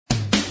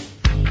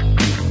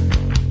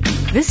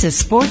This is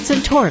Sports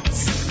and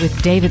Torts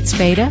with David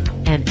Spada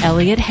and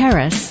Elliot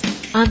Harris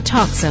on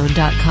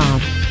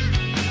TalkZone.com.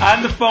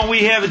 On the phone,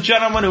 we have a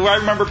gentleman who I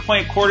remember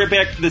playing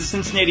quarterback for the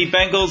Cincinnati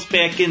Bengals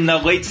back in the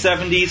late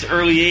 70s,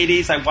 early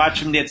 80s. I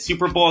watched him that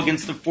Super Bowl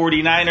against the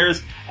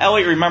 49ers.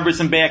 Elliot remembers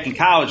him back in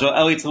college.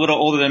 Elliot's a little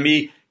older than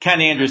me. Ken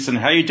Anderson.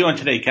 How are you doing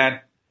today, Ken?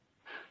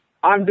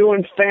 I'm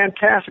doing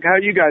fantastic. How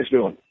are you guys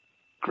doing?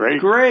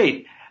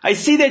 Great. I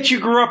see that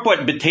you grew up,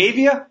 in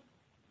Batavia?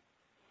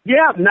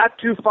 Yeah, not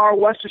too far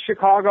west of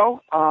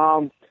Chicago.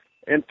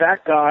 In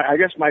fact, I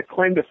guess my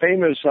claim to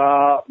fame is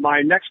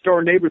my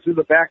next-door neighbor through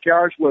the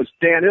backyards was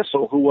Dan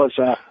Issel, who was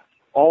an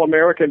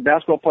All-American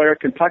basketball player at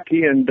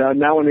Kentucky and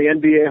now in the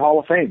NBA Hall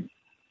of Fame.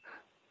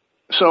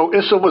 So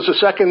Issel was the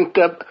second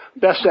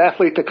best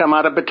athlete to come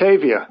out of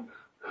Batavia.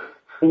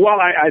 Well,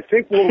 I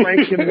think we'll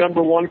rank him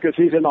number one because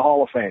he's in the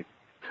Hall of Fame.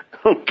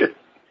 Okay.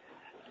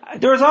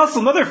 There was also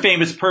another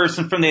famous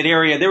person from that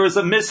area. There was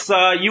a Miss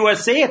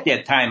USA at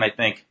that time, I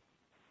think.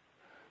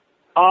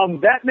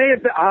 That may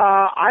have been,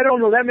 I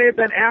don't know, that may have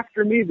been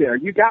after me there.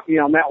 You got me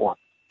on that one.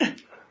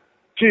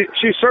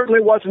 She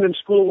certainly wasn't in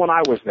school when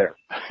I was there.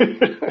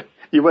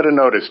 You would have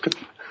noticed.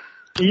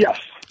 Yes.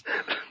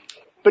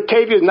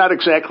 Batavia is not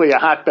exactly a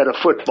hotbed of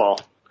football.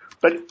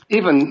 But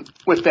even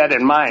with that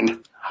in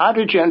mind, how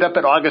did you end up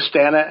at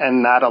Augustana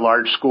and not a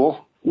large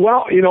school?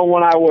 Well,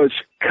 when I was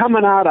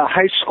coming out of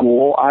high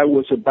school, I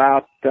was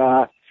about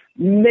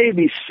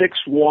maybe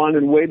 6'1"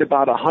 and weighed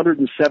about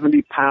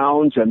 170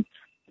 pounds and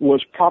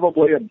was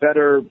probably a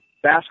better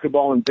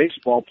basketball and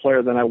baseball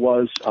player than I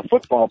was a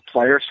football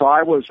player. So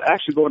I was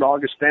actually going to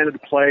Augustana to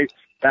play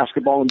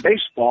basketball and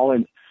baseball.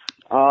 And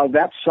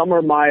that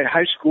summer, my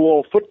high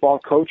school football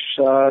coach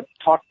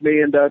talked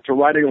me into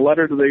writing a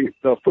letter to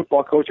the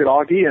football coach at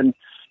Augie and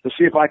to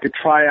see if I could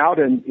try out.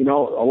 And, a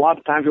lot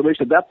of times, at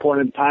least at that point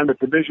in time, at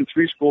Division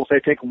III schools, they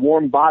take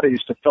warm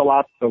bodies to fill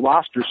out the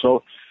roster.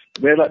 So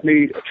they let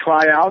me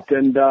try out,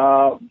 and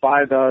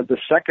by the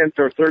second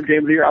or third game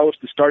of the year, I was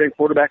the starting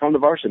quarterback on the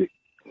varsity.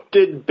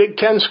 Did Big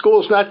Ten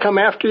schools not come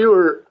after you,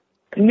 or?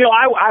 No,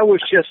 I was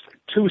just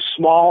too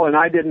small, and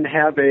I didn't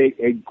have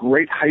a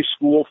great high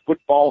school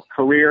football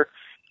career.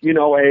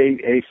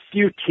 A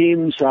few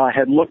teams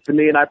had looked at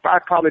me, and I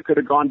probably could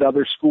have gone to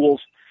other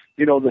schools.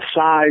 The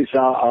size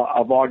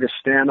of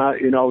Augustana,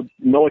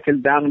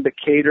 Milliken down in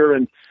Decatur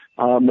and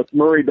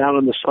McMurray down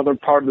in the southern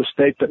part of the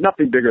state, but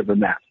nothing bigger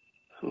than that.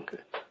 Okay.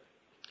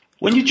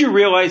 When did you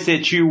realize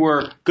that you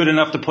were good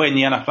enough to play in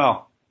the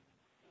NFL?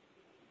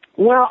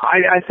 Well,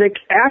 I think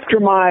after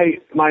my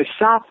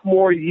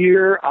sophomore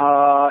year,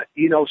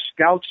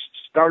 scouts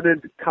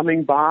started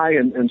coming by,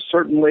 and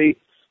certainly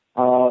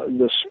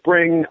the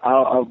spring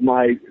of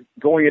my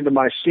going into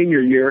my senior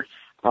year,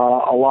 a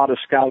lot of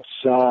scouts,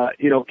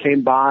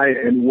 came by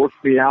and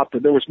worked me out.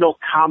 There was no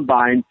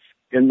combine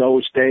in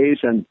those days,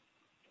 and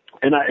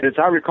as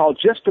I recall,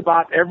 just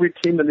about every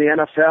team in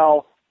the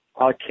NFL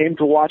came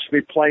to watch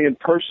me play in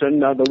person.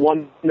 The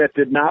one that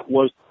did not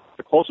was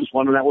the closest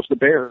one, and that was the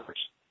Bears.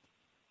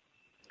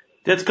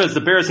 That's because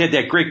the Bears had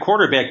that great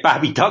quarterback,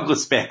 Bobby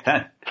Douglas, back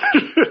then.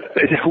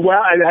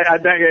 Well,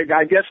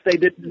 I guess they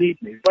didn't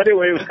need me. But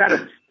anyway, it was kind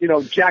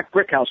of, Jack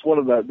Brickhouse, one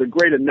of the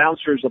great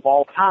announcers of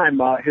all time,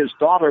 his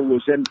daughter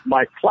was in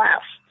my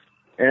class.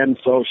 And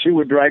so she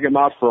would drag him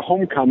out for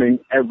homecoming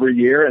every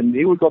year, and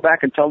he would go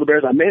back and tell the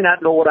Bears, I may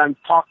not know what I'm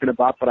talking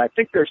about, but I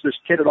think there's this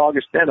kid at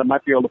Augustana that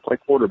might be able to play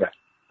quarterback.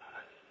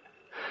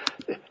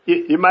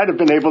 You might have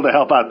been able to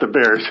help out the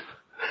Bears.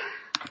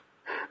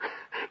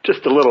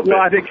 Just a little bit.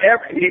 Well, I think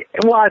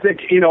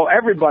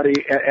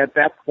everybody at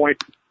that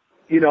point,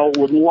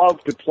 would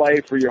love to play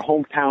for your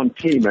hometown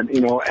team.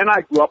 And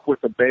I grew up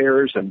with the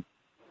Bears and,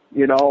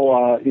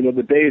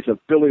 the days of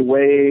Billy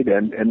Wade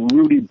and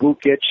Rudy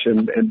Bukic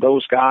and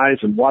those guys,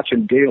 and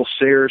watching Gale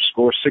Sayers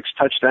score 6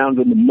 touchdowns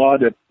in the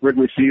mud at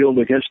Wrigley Field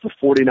against the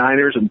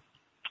 49ers.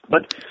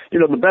 But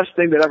the best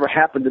thing that ever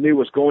happened to me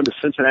was going to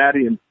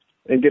Cincinnati and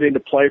getting to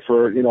play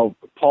for,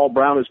 Paul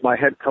Brown as my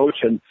head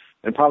coach. And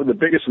probably the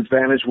biggest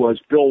advantage was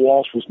Bill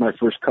Walsh was my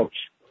first coach.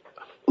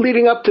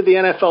 Leading up to the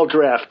NFL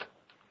draft,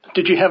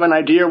 did you have an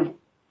idea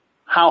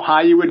how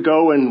high you would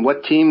go and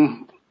what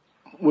team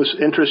was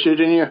interested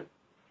in you?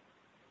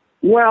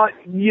 Well,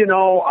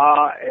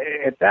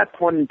 at that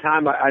point in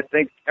time, I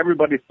think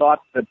everybody thought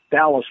that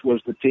Dallas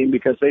was the team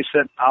because they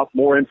sent out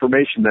more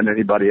information than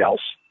anybody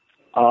else.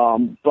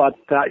 But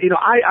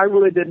I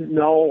really didn't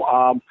know.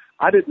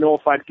 I didn't know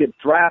if I'd get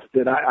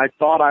drafted. I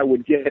thought I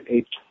would get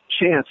a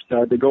chance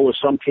to go with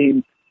some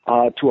team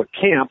to a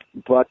camp,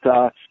 but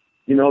the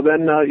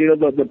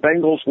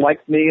Bengals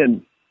liked me,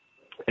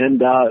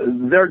 and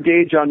their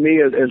gauge on me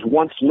is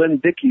once Lynn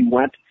Dickey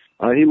went.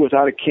 He was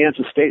out of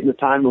Kansas State in the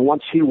time, and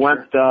once he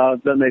went,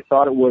 then they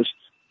thought it was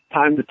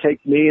time to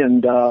take me,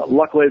 and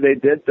luckily they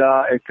did,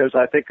 because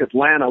I think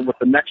Atlanta with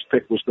the next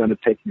pick was going to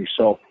take me.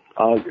 So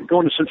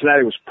going to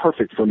Cincinnati was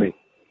perfect for me.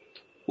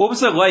 What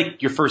was it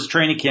like, your first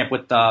training camp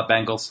with the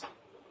Bengals?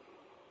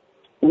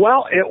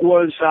 Well, it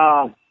was,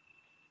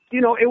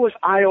 it was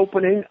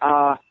eye-opening.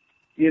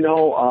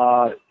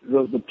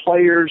 the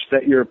players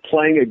that you're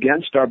playing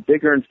against are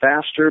bigger and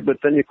faster, but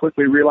then you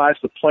quickly realize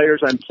the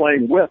players I'm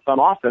playing with on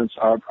offense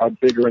are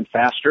bigger and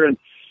faster. And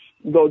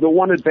the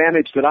one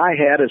advantage that I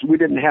had is we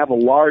didn't have a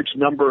large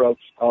number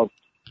of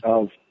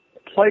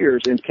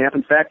players in camp.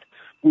 In fact,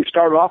 we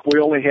started off, we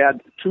only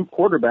had 2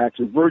 quarterbacks,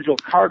 Virgil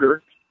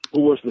Carter,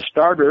 who was the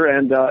starter,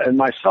 and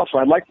myself. So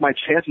I liked my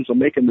chances of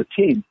making the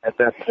team at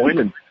that point.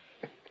 And,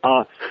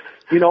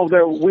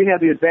 we had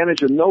the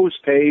advantage in those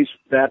days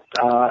that,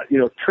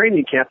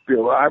 training camp,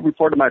 I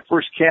reported my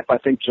first camp, I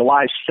think,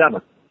 July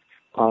 7th.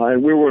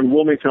 And we were in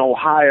Wilmington,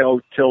 Ohio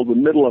till the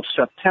middle of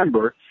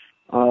September.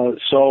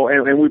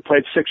 And we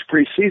played 6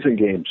 preseason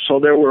games. So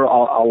there were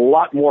a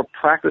lot more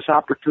practice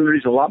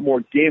opportunities, a lot more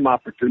game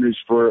opportunities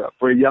for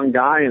a young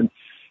guy. And,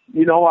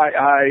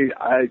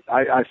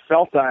 I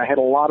felt I had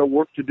a lot of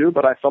work to do,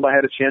 but I felt I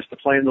had a chance to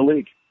play in the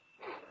league.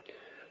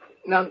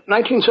 Now,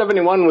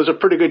 1971 was a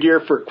pretty good year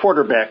for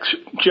quarterbacks.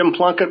 Jim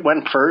Plunkett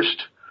went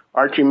first.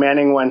 Archie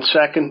Manning went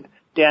second.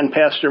 Dan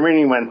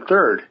Pastorini went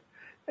third.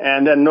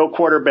 And then no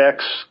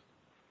quarterbacks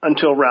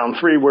until round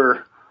 3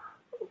 where,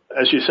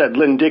 as you said,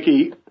 Lynn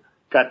Dickey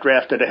got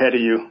drafted ahead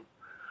of you.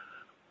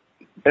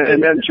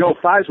 And then Joe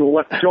Theismann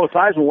went in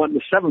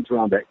the 7th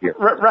round that year.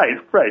 Right.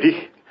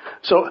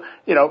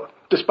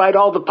 Despite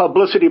all the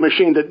publicity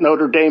machine that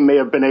Notre Dame may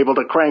have been able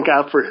to crank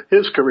out for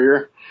his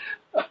career,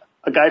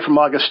 a guy from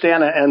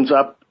Augustana ends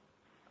up,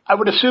 I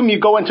would assume you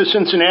go into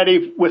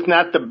Cincinnati with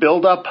not the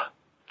build-up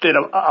that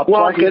a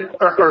Plunkett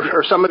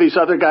or some of these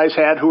other guys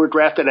had who were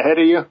drafted ahead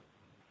of you?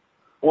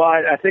 Well,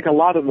 I think a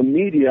lot of the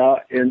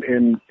media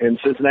in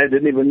Cincinnati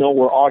didn't even know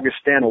where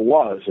Augustana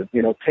was.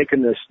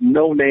 Taking this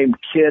no-name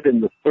kid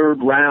in the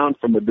 3rd round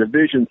from a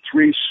Division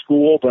III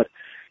school, but,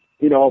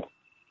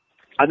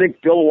 I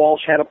think Bill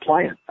Walsh had a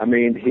plan. I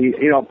mean,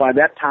 by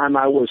that time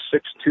I was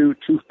 6'2",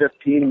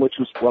 215, which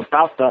was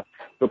about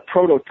the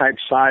prototype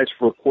size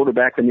for a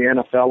quarterback in the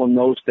NFL in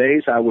those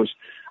days. I was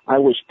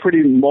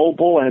pretty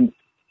mobile, and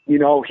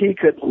he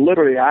could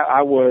literally.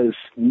 I was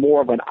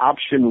more of an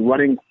option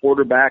running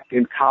quarterback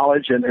in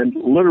college, and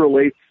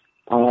literally,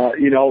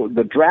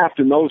 the draft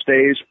in those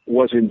days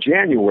was in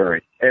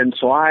January, and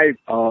so I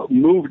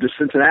moved to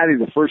Cincinnati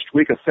the first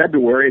week of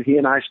February, and he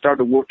and I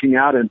started working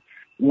out, and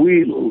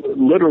we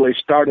literally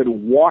started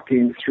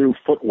walking through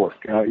footwork,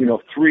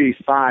 3,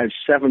 5,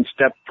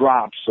 7-step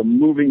drops, so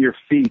moving your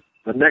feet.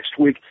 The next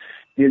week,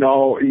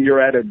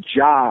 you're at a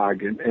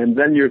jog, and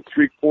then you're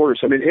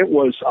 3/4. I mean, it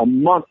was a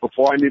month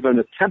before I'm even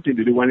attempting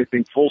to do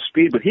anything full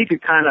speed, but he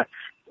could kind of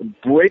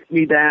break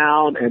me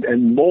down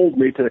and mold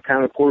me to the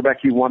kind of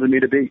quarterback he wanted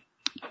me to be.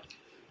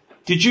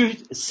 Did you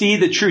see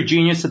the true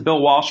genius of Bill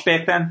Walsh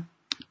back then?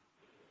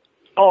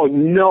 Oh,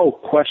 no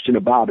question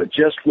about it.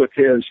 Just with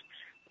his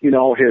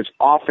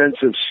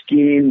offensive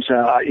schemes,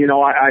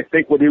 I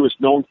think what he was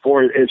known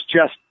for is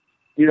just,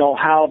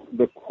 how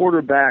the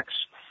quarterback's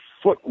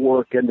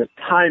footwork and the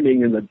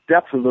timing and the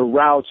depth of the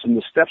routes and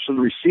the steps of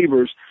the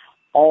receivers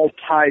all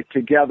tied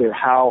together.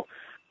 How,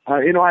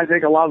 I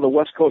think a lot of the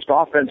West Coast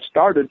offense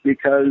started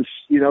because,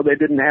 they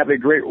didn't have a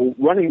great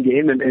running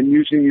game, and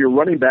using your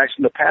running backs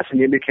in the passing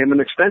game became an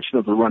extension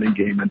of the running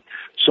game. And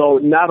so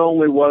not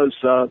only was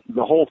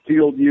the whole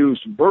field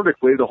used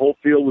vertically, the whole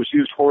field was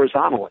used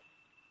horizontally.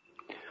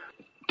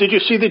 Did you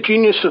see the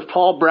genius of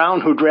Paul Brown,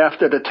 who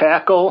drafted an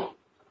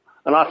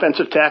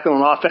offensive tackle,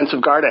 and an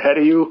offensive guard ahead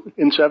of you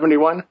in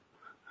 71?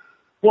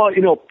 Well,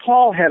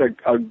 Paul had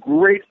a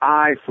great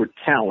eye for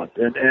talent,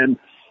 and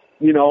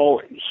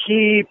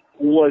he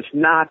was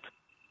not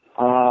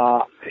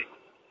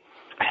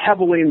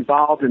heavily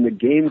involved in the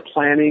game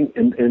planning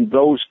in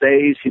those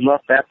days. He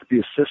left that to the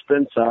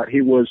assistants.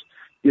 He was,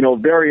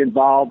 very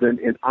involved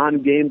in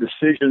on-game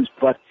decisions,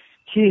 but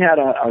he had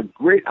a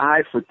great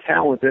eye for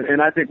talent,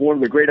 and I think one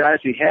of the great eyes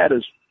he had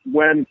is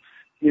when,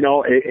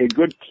 a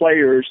good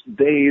player's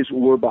days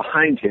were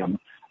behind him.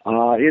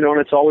 And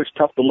it's always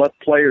tough to let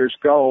players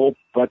go,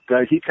 but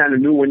he kind of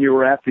knew when you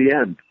were at the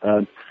end.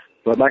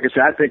 But like I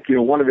said, I think, he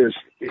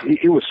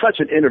was such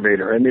an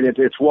innovator. I mean,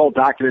 it's well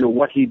documented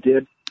what he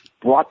did,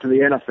 brought to the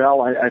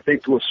NFL. I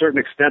think to a certain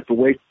extent the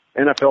way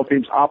NFL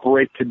teams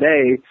operate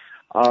today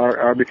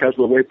are because of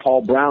the way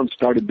Paul Brown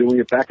started doing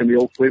it back in the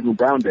old Cleveland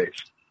Brown days.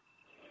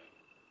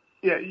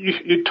 Yeah,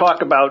 you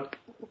talk about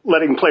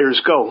letting players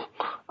go.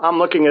 I'm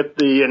looking at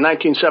the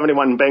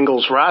 1971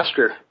 Bengals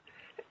roster,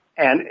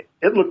 and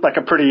it looked like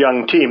a pretty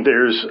young team.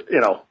 There's,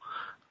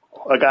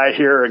 a guy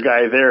here, a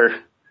guy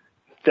there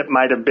that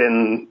might have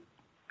been,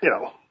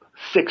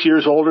 6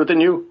 years older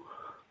than you,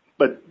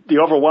 but the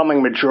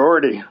overwhelming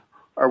majority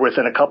are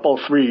within a couple,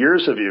 3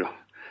 years of you.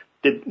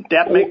 Did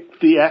that make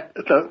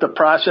the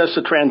process,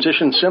 the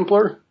transition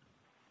simpler?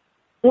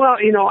 Well,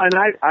 and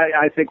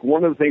I think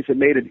one of the things that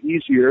made it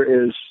easier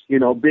is,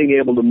 being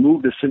able to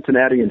move to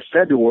Cincinnati in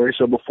February.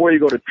 So before you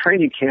go to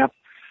training camp,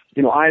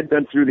 I had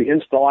been through the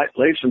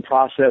installation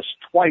process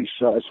twice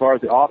as far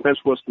as the offense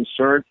was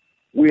concerned.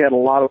 We had a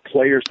lot of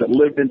players that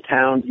lived in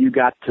town. You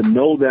got to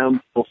know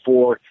them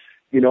before,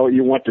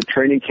 you went to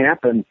training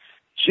camp. And,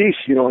 geez,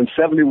 in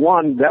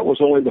 71, that was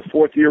only the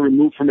fourth year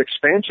removed from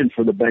expansion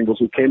for the Bengals,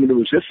 who came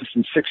into existence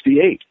in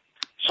 68.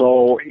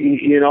 So,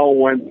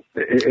 when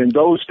in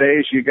those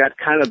days you got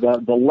kind of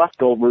the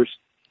leftovers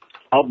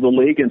of the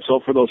league, and so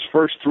for those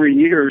first 3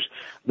 years,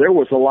 there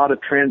was a lot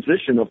of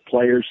transition of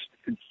players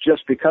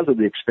just because of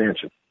the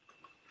expansion.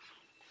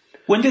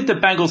 When did the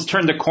Bengals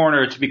turn the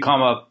corner to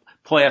become a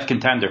playoff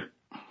contender?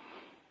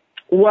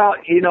 Well,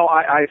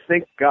 I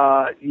think,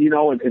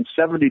 in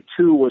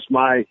 72 was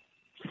my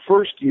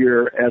first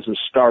year as a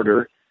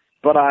starter,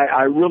 but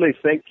I really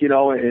think,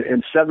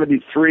 in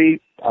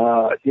 73,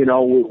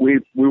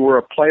 we were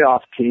a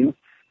playoff team,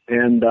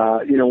 and,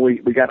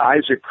 we got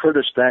Isaac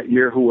Curtis that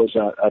year, who was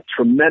a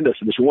tremendous,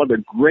 one of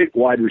the great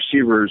wide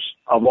receivers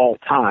of all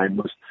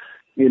time.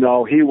 He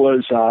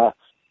was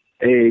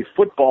a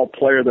football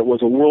player that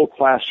was a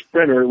world-class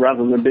sprinter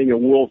rather than being a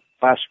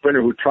world-class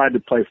sprinter who tried to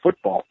play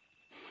football.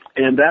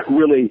 And that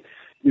really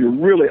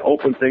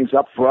opened things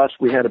up for us.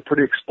 We had a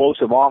pretty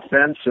explosive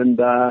offense, and,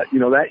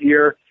 that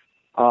year,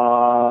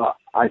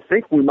 I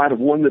think we might have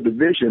won the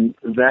division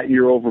that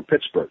year over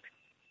Pittsburgh.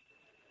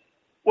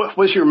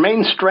 Was your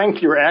main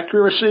strength your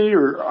accuracy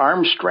or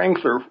arm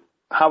strength, or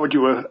how would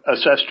you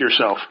assess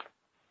yourself?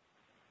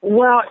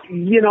 Well,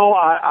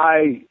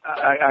 I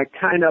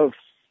kind of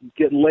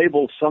get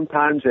labeled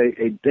sometimes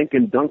a dink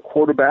and dunk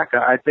quarterback.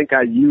 I think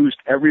I used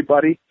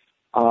everybody.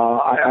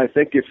 I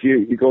think if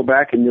you go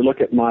back and you look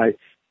at my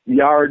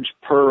yards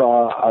per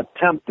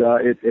attempt,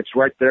 it's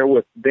right there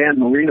with Dan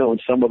Marino and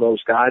some of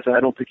those guys. I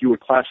don't think you would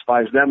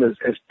classify them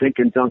as dink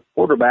and dunk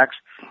quarterbacks.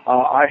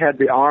 I had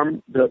the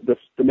arm to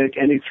make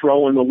any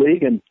throw in the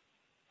league, and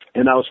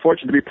I was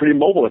fortunate to be pretty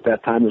mobile at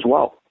that time as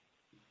well.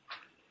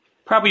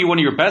 Probably one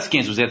of your best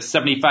games was that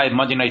 75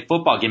 Monday Night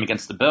Football game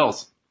against the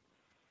Bills.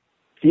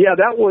 Yeah,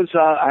 that was,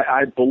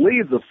 I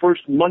believe, the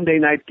first Monday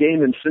night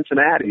game in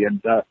Cincinnati,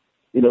 and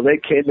they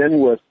came in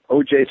with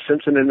O.J.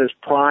 Simpson in his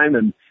prime,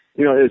 and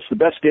it's the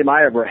best game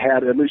I ever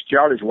had, at least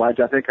yardage-wise.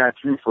 I think I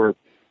threw for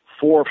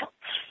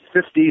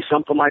 450,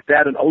 something like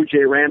that, and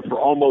O.J. ran for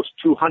almost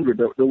 200.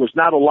 There was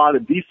not a lot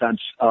of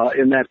defense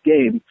in that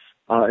game,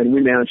 and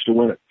we managed to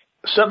win it.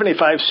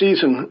 75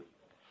 season,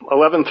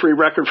 11-3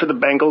 record for the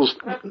Bengals,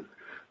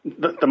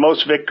 the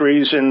most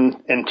victories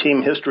in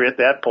team history at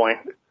that point.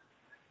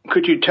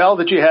 Could you tell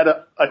that you had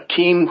a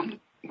team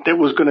that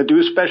was going to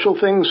do special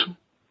things?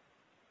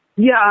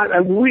 Yeah,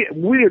 and we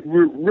had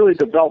really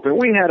developed, and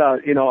we had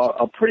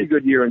a pretty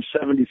good year in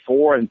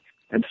 74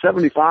 and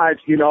 75.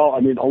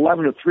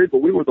 11-3,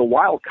 but we were the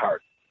wild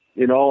card.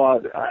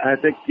 I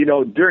think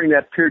during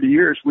that period of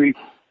years we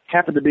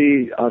happened to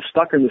be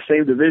stuck in the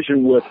same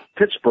division with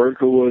Pittsburgh,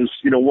 who was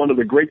one of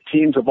the great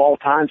teams of all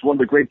times, one of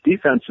the great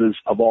defenses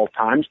of all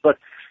times. But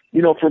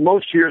for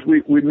most years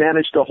we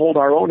managed to hold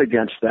our own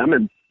against them,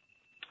 and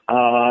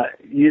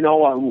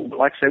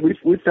like I said,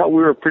 we felt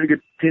we were a pretty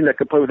good team that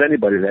could play with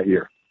anybody that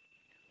year.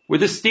 Were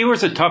the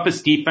Steelers the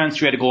toughest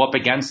defense you had to go up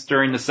against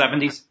during the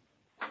 70s?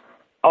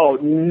 Oh,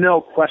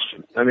 no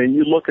question. I mean,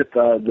 you look at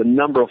the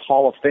number of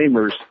Hall of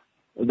Famers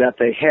that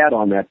they had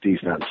on that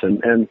defense.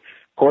 And of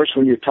course,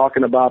 when you're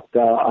talking about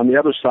on the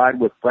other side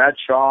with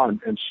Bradshaw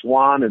and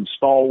Swan and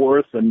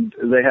Stallworth, and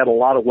they had a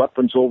lot of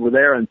weapons over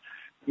there. And,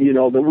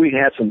 that we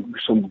had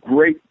some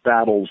great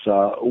battles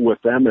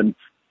with them. And,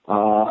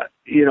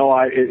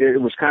 it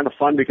was kind of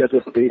fun because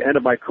at the end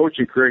of my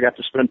coaching career, I got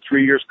to spend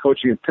 3 years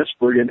coaching in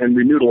Pittsburgh and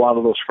renewed a lot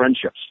of those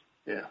friendships.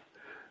 Yeah.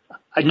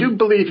 I do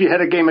believe you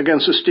had a game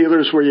against the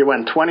Steelers where you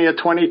went 20 of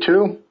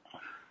 22.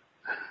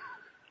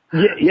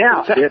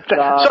 Yeah.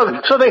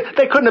 So they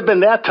couldn't have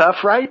been that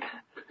tough, right?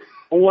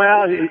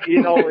 Well,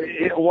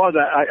 it was.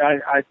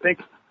 I think,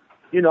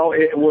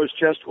 it was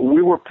just,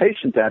 we were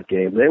patient that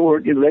game. They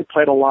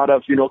played a lot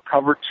of,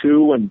 cover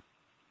two, and,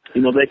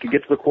 they could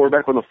get to the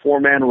quarterback with a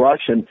 4-man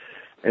rush, and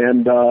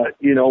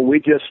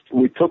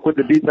we took what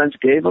the defense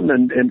gave them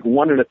and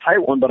won in a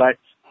tight one. But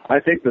I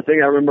think the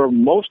thing I remember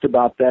most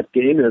about that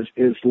game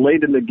is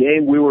late in the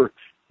game, we were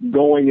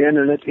going in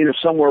and it's,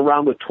 somewhere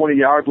around the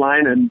 20-yard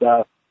line, and,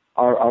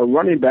 our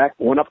running back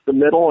went up the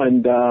middle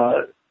and,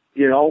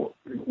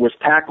 was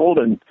tackled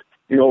and,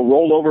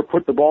 rolled over,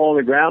 put the ball on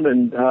the ground,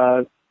 and,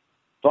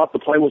 thought the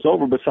play was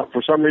over, but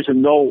for some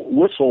reason no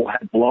whistle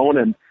had blown,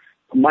 and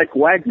Mike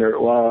Wagner,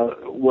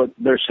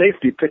 their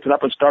safety, picked it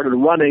up and started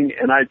running,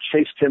 and I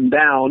chased him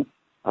down.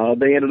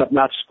 They ended up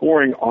not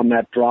scoring on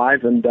that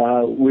drive, and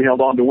we held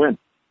on to win.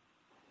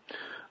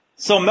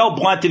 So Mel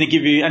Blount didn't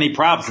give you any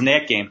problems in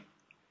that game?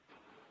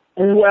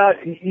 Well,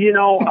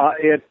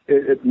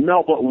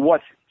 Mel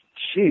Blount,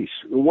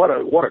 what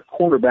a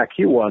cornerback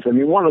he was. I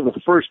mean, one of the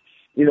first,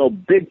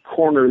 big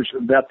corners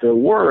that there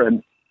were,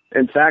 and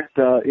in fact,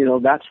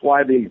 that's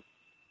why the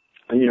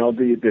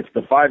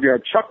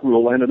 5-yard chuck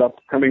rule ended up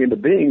coming into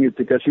being,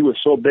 because he was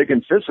so big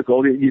and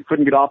physical, you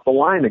couldn't get off the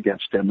line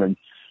against him. And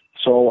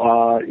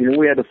so,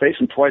 we had to face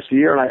him twice a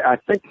year. And I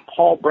think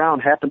Paul Brown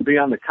happened to be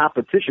on the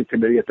competition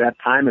committee at that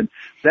time, and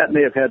that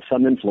may have had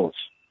some influence.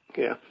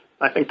 Yeah.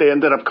 I think they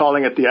ended up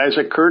calling it the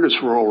Isaac Curtis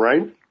rule,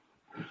 right?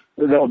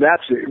 No, that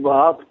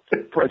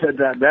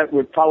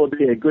would probably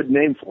be a good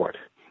name for it.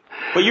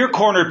 But your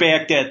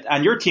cornerback that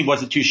on your team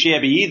wasn't too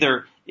shabby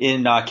either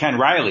in Ken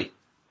Riley.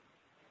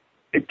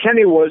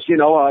 Kenny was,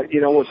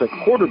 was a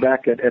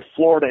quarterback at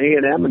Florida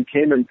A&M and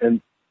came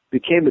and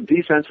became a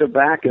defensive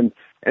back.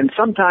 And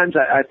sometimes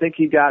I think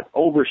he got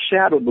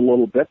overshadowed a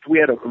little bit. We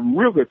had a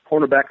real good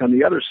cornerback on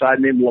the other side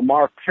named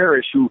Lamar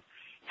Parrish, who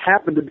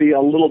happened to be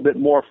a little bit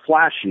more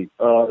flashy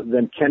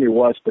than Kenny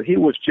was, but he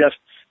was just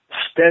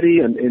steady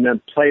and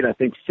then played, I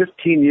think,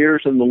 15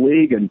 years in the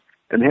league and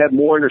had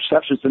more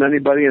interceptions than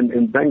anybody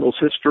in Bengals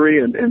history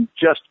and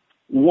just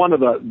one of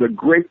the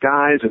great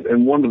guys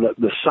and one of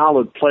the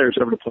solid players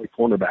ever to play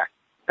cornerback.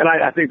 And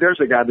I think there's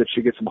a guy that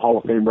should get some Hall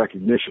of Fame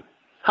recognition.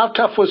 How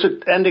tough was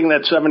it ending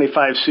that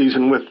 75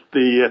 season with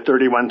the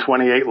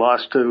 31-28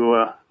 loss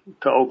to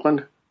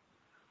Oakland?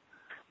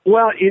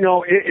 Well,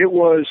 it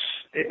was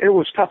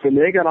tough, and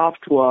they got off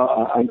to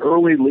an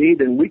early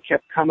lead, and we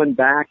kept coming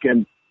back.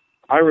 And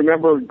I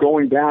remember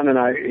going down, and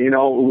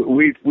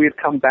we had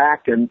come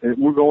back, and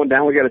we're going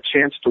down. We got a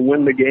chance to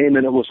win the game,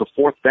 and it was a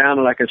fourth down,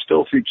 and I can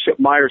still see Chip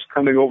Myers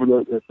coming over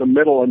the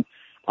middle, and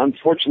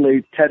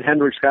unfortunately, Ted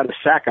Hendricks got a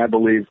sack, I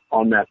believe,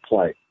 on that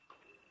play.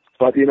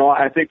 But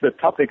I think the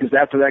tough thing is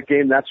after that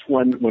game, that's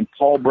when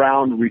Paul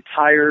Brown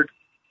retired,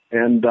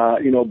 and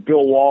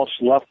Bill Walsh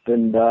left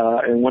and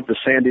went to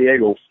San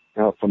Diego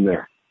from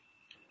there.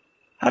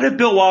 How did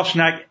Bill Walsh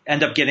not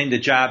end up getting the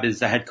job as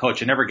the head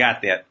coach? I never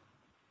got that.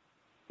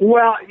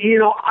 Well,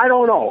 I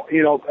don't know.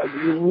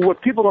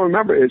 What people don't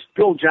remember is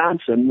Bill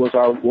Johnson was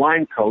our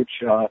line coach.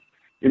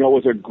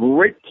 Was a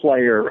great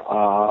player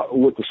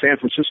with the San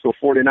Francisco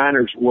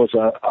 49ers. Was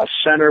a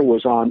center.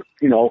 Was on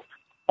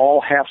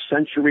all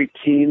half-century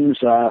teams.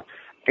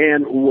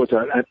 And was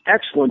an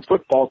excellent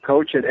football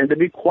coach. And to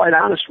be quite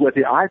honest with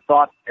you, I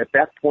thought at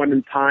that point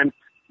in time,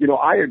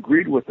 I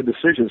agreed with the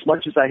decision. As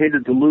much as I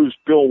hated to lose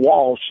Bill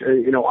Walsh,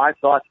 I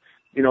thought,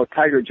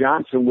 Tiger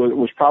Johnson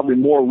was probably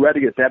more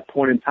ready at that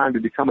point in time to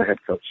become a head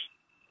coach.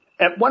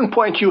 At one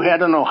point, you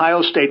had an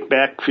Ohio State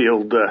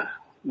backfield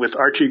with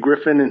Archie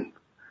Griffin and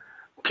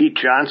Pete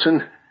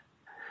Johnson.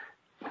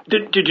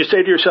 Did you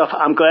say to yourself,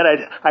 I'm glad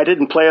I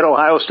didn't play at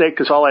Ohio State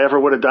because all I ever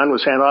would have done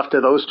was hand off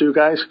to those two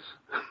guys?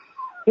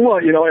 Well,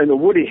 and the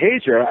Woody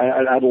Hayes,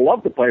 I'd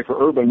love to play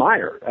for Urban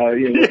Meyer.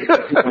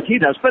 He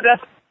does, but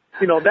that's,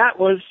 that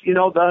was,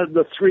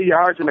 the 3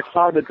 yards in a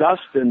cloud of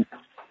dust, and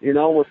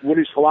with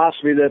Woody's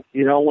philosophy that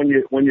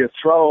when you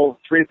throw,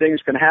 three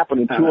things can happen,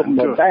 and two of them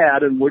are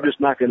bad, and we're just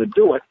not going to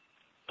do it.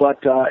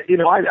 But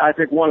I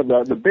think one of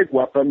the big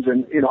weapons,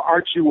 and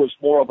Archie was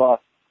more of a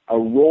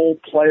role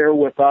player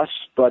with us,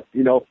 but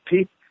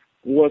Pete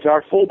was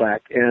our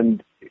fullback,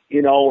 and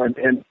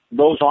and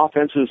those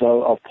offenses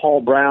of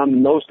Paul Brown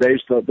in those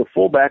days, the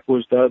fullback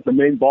was the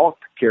main ball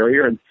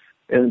carrier,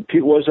 and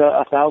Pete was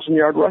a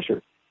 1,000-yard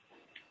rusher.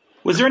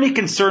 Was there any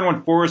concern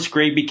when Forrest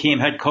Gray became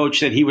head coach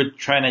that he would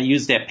try to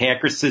use that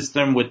Packers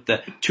system with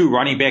the two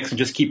running backs and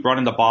just keep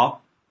running the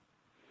ball?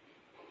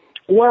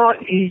 Well,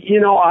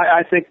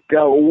 I think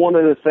one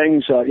of the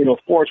things,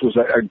 Forrest was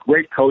a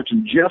great coach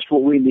and just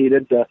what we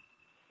needed.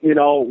 We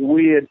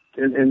had,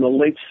 in the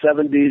late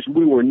 70s,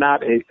 we were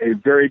not a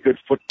very good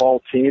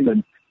football team,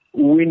 and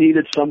we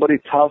needed somebody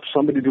tough,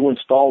 somebody to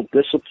install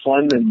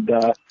discipline,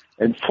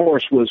 and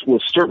Forrest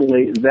was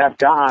certainly that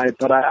guy.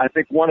 But I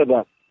think one of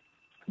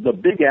the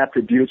big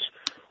attributes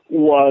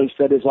was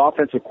that his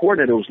offensive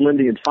coordinator was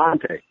Lindy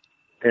Infante.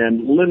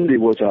 And Lindy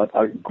was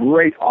a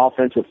great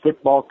offensive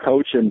football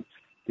coach, and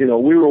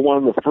we were one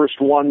of the first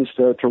ones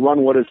to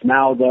run what is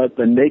now the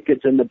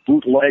nakeds and the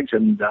bootlegs.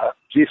 And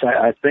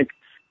I think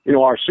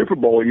our Super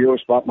Bowl year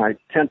was about my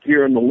 10th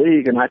year in the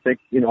league, and I think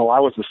I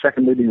was the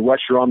second leading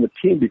rusher on the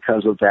team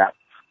because of that.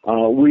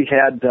 We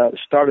had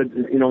started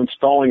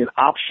installing an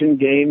option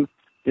game.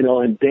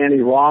 And Danny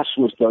Ross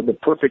was the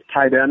perfect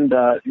tight end,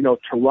 to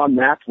run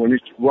that when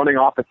he's running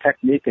off a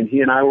technique, and he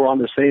and I were on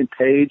the same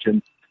page.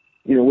 And,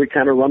 we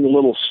kind of run the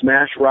little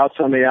smash routes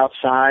on the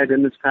outside,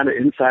 and it's kind of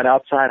inside,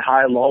 outside,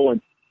 high, low.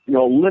 And,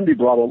 Lindy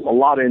brought a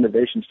lot of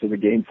innovations to the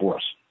game for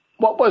us.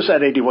 What was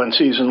that 81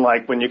 season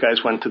like when you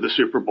guys went to the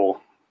Super Bowl?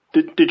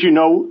 Did you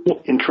know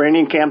in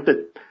training camp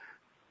that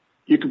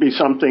you could be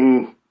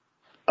something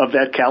of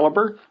that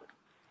caliber?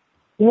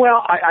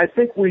 Well, I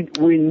think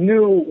we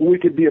knew we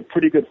could be a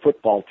pretty good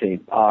football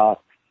team.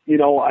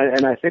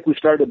 And I think we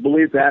started to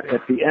believe that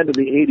at the end of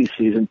the 80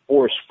 season,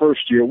 Forrest's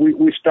first year,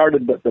 we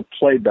started to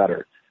play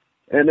better.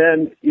 And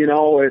then,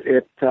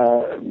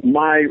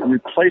 my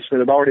replacement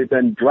had already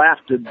been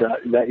drafted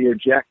that year,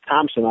 Jack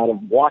Thompson out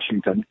of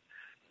Washington,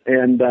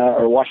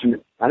 or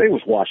Washington, I think it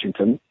was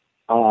Washington,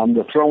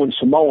 the throwing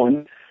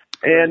Samoan.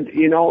 And,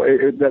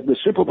 the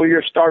Super Bowl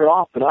year started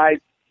off, and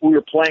we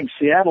were playing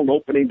Seattle on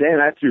opening day,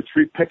 and I threw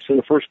 3 picks in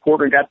the first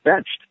quarter and got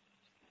benched.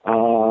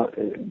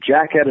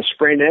 Jack had a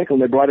sprained ankle,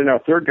 and they brought in our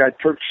third guy,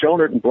 Turk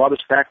Schonert, and brought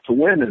us back to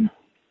win.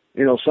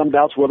 And, some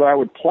doubts whether I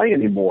would play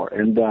anymore.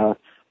 And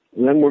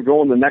then we're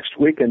going the next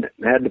week and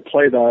had to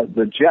play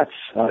the Jets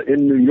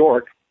in New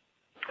York.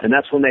 And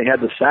that's when they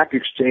had the sack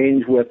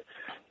exchange with,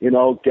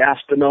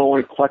 Gastineau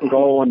and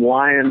Klecko and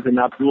Lyons and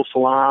Abdul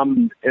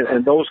Salam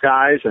and those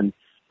guys. And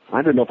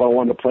I didn't know if I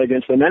wanted to play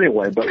against them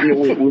anyway, but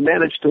we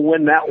managed to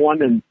win that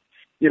one, and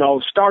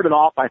started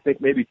off I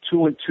think maybe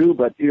 2-2,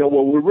 but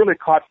what we really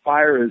caught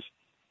fire is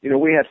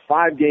we had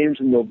 5 games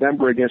in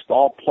November against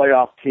all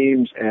playoff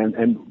teams,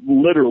 and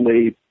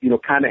literally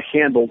kind of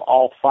handled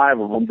all 5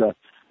 of them to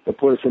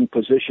put us in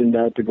position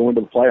to go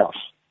into the playoffs.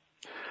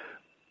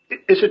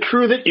 Is it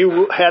true that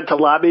you had to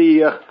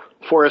lobby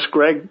Forrest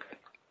Gregg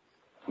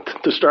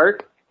to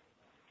start?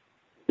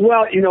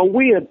 Well,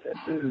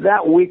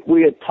 that week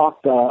we had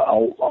talked a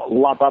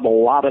lot about a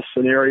lot of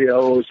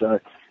scenarios.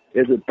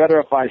 Is it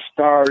better if I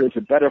start? Is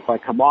it better if I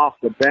come off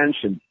the bench?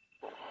 And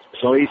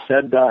so he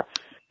said,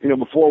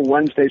 before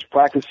Wednesday's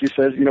practice, he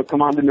says,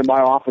 come on into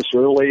my office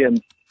early.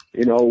 And,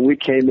 we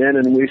came in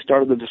and we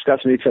started the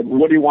discussion. He said,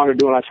 what do you want to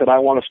do? And I said, I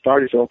want to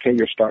start. He said, okay,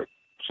 you start.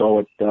 So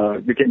it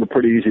became a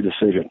pretty easy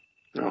decision.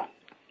 Oh.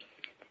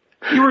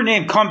 You were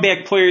named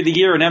Comeback Player of the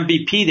Year and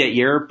MVP that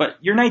year, but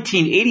your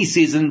 1980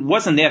 season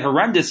wasn't that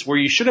horrendous where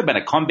you should have been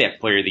a Comeback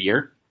Player of the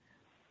Year.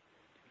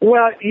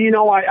 Well,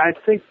 I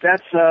think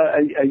that's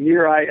a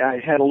year I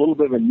had a little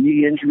bit of a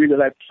knee injury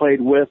that I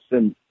played with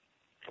and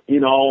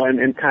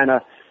kind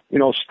of,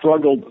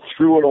 struggled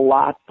through it a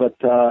lot. But,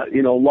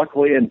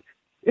 luckily in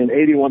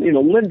 81,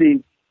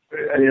 Lindy,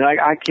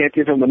 I can't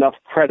give him enough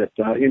credit.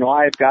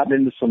 I had gotten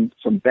into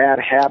some bad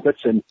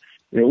habits and,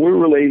 we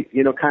really,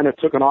 kind of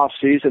took an off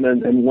season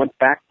and went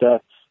back to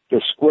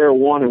square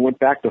one and went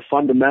back to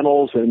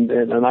fundamentals and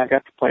I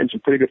got to playing some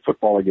pretty good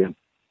football again.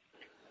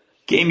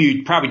 Game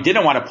you probably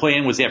didn't want to play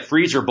in was that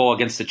Freezer Bowl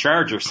against the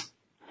Chargers.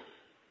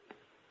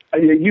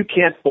 You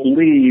can't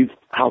believe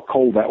how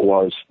cold that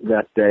was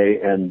that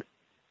day. And,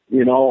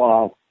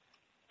 the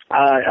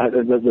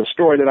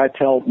story that I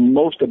tell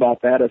most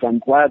about that is I'm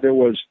glad there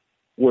was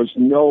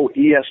no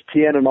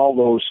ESPN and all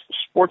those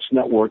sports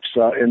networks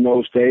in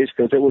those days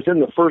because it was in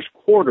the first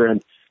quarter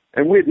and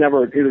we'd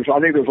never, I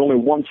think there was only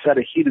one set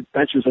of heated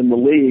benches in the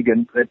league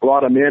and they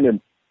brought them in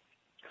and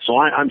so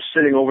I'm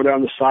sitting over there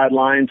on the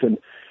sidelines and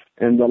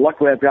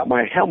luckily I've got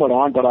my helmet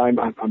on, but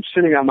I'm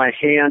sitting on my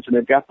hands and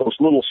they've got those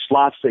little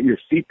slots that your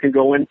feet can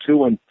go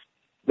into and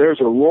there's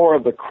a roar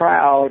of the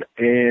crowd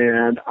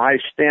and I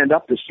stand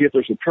up to see if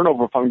there's a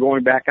turnover if I'm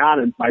going back on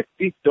and my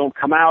feet don't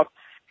come out.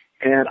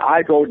 And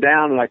I go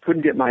down and I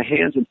couldn't get my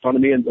hands in front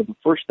of me. And the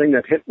first thing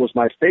that hit was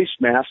my face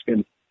mask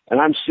and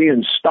I'm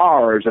seeing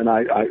stars. And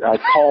I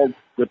called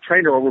the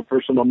trainer over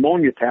for some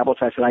ammonia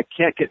tablets. I said, I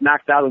can't get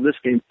knocked out of this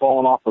game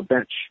falling off the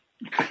bench.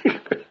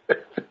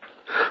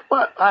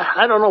 Well,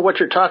 I don't know what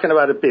you're talking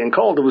about it being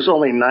cold. It was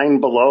only 9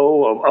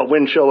 below, a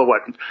wind chill of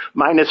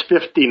minus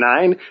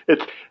 59.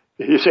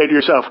 You say to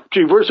yourself,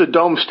 gee, where's a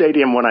dome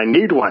stadium when I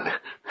need one?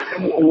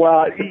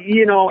 Well,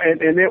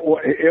 and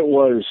it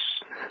was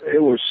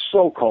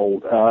so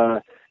cold.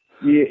 I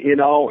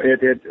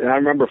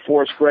remember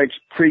Forrest Gregg's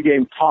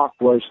pregame talk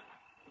was,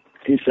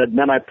 he said,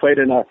 man, I played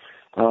in a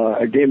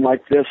game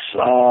like this,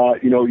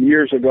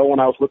 years ago when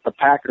I was with the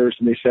Packers.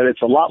 And he said,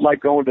 it's a lot like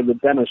going to the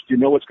dentist. You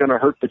know it's going to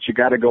hurt, but you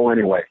got to go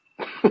anyway.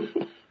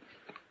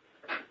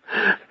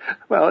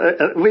 Well,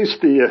 at least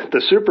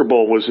the Super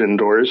Bowl was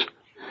indoors.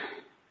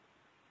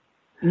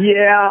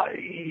 Yeah, I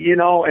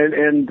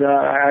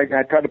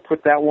tried to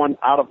put that one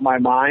out of my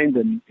mind.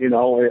 And, it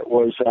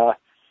was,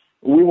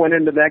 we went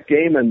into that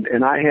game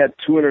and I had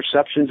 2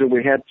 interceptions and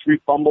we had 3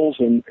 fumbles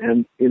and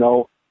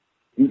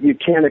you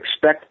can't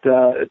expect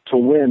to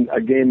win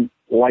a game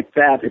like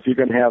that if you're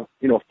going to have,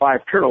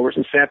 5 turnovers.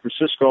 And San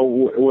Francisco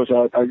was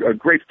a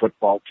great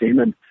football team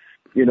and,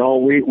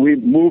 we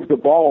moved the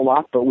ball a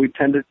lot, but we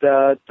tended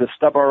to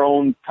stub our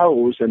own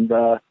toes and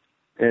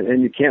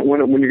you can't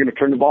win it when you're going to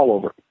turn the ball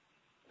over.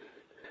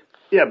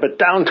 Yeah, but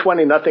down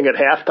 20-0 at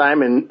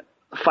halftime and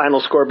final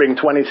score being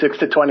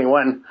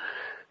 26-21.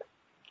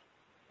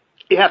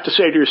 You have to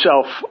say to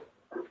yourself,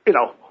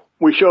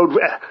 we showed,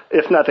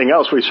 if nothing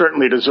else, we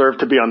certainly deserve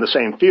to be on the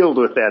same field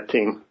with that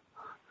team.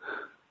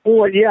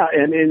 Well, yeah,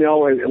 and,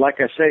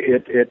 like I say,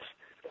 it's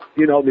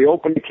the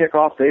opening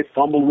kickoff, they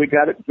fumbled, we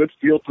got it, good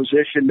field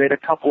position, made a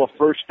couple of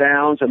first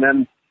downs, and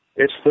then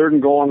it's 3rd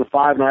and goal on the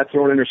 5, and I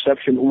throw an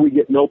interception, we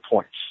get no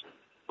points.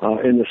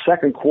 In the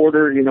second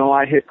quarter,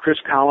 I hit Chris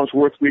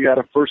Collinsworth, we got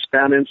a first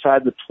down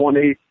inside the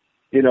 20,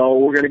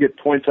 we're going to get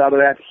points out of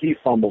that, he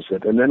fumbles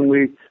it, and then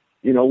we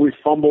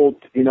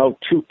fumbled, 2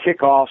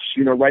 kickoffs,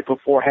 right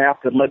before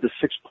half that led to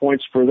 6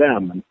 points for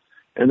them.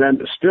 And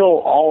then still,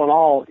 all in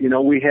all,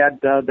 we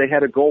had, they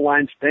had a goal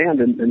line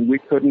stand and we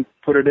couldn't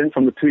put it in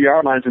from the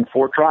 2-yard lines in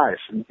 4 tries.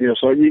 And,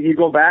 so you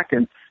go back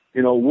and,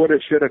 woulda,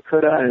 shoulda,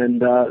 coulda,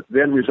 and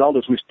the end result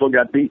is we still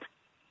got beat.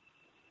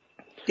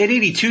 That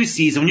 82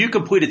 season, when you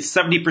completed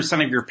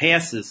 70% of your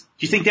passes,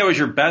 do you think that was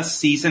your best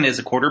season as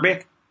a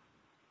quarterback?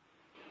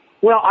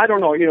 Well, I don't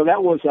know.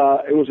 That was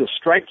it was a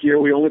strike year.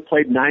 We only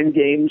played 9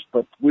 games,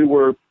 but we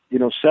were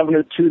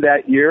 7-2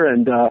 that year,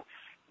 and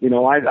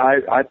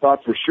I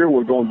thought for sure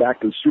we're going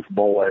back to the Super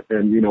Bowl,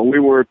 and we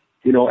were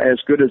as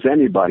good as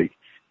anybody,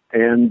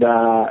 and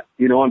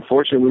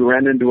unfortunately we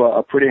ran into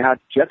a pretty hot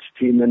Jets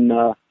team in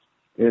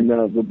in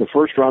the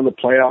first round of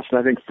the playoffs, and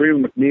I think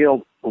Freeman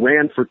McNeil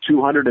ran for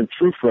 200 and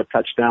threw for a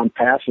touchdown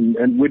pass,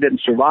 and we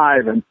didn't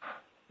survive. And,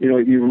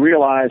 you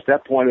realize at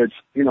that point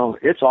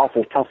it's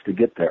awful tough to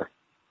get there.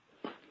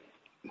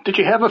 Did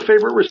you have a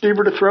favorite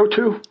receiver to throw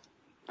to?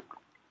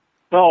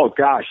 Oh,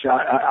 gosh,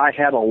 I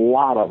had a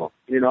lot of them.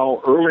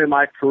 Early in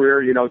my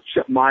career,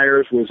 Chip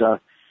Myers was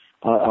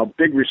a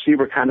big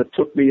receiver, kind of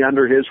took me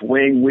under his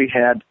wing. We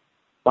had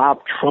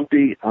Bob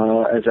Trumpy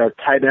as our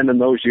tight end in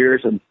those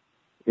years, and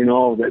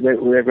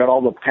they've got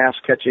all the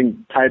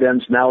pass-catching tight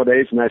ends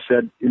nowadays, and I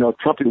said,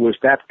 Trumpy was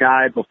that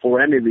guy before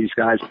any of these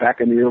guys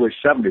back in the early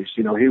 70s.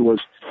 He was,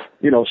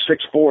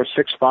 6'4",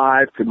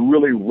 6'5", could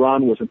really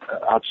run, was an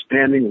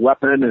outstanding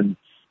weapon, and,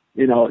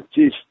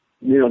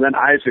 then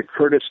Isaac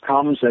Curtis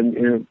comes,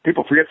 and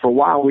people forget for a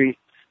while,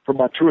 for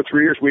about 2 or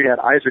 3 years, we had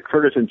Isaac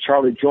Curtis and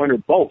Charlie Joyner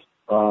both.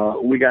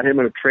 We got him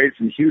in a trade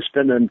from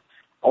Houston, and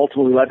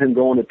ultimately let him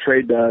go in a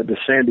trade to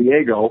San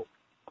Diego,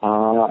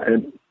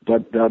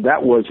 But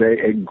that was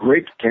a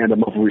great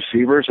tandem of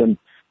receivers, and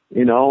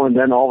then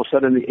all of a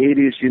sudden in the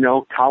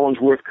 80s,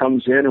 Collinsworth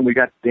comes in, and we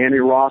got Danny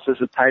Ross as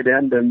a tight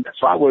end, and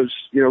so I was,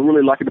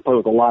 really lucky to play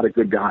with a lot of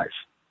good guys.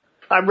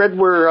 I read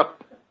where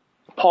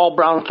Paul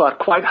Brown thought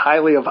quite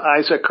highly of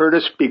Isaac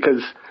Curtis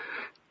because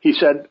he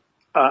said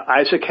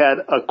Isaac had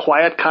a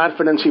quiet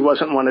confidence. He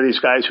wasn't one of these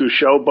guys who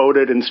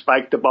showboated and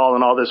spiked the ball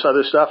and all this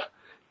other stuff.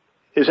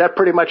 Is that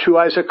pretty much who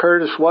Isaac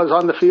Curtis was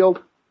on the field?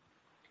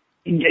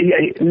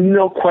 Yeah,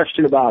 no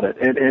question about it.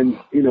 And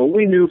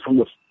we knew from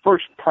the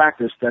first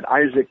practice that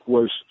Isaac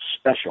was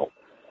special.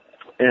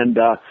 And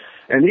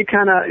he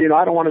kind of,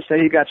 I don't want to say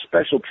he got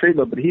special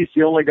treatment, but he's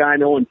the only guy I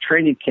know in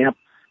training camp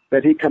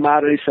that he come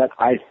out and he said,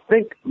 I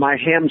think my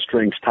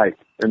hamstring's tight.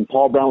 And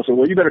Paul Brown said,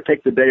 well, you better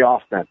take the day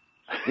off then.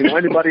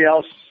 Anybody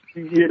else,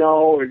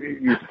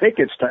 you think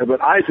it's tight.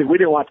 But Isaac, we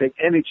didn't want to take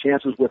any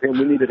chances with him.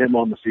 We needed him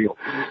on the field.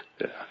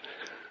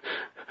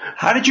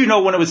 How did you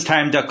know when it was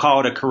time to call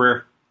it a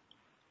career?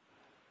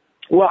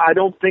 Well, I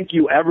don't think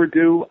you ever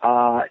do.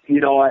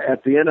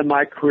 At the end of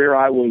my career,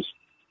 I was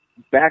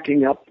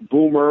backing up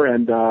Boomer,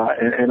 and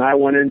I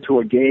went into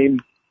a game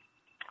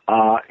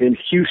in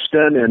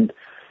Houston, and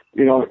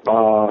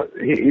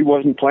he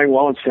wasn't playing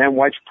well, and Sam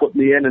Weich put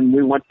me in, and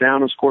we went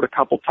down and scored a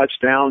couple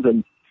touchdowns,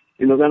 and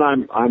then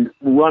I'm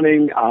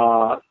running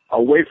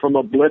away from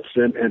a blitz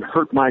and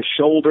hurt my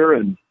shoulder,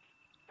 and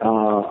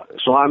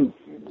so I'm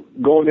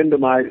going into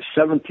my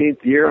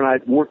 17th year, and I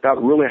worked out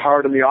really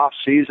hard in the off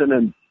season,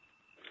 and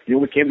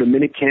we came to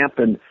mini camp,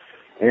 and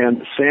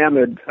Sam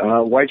had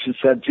Weich had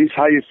said, "Geez,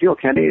 how you feel,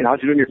 Kenny?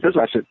 How'd you do in your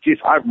physical?" I said, "Geez,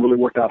 I've really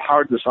worked out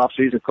hard this off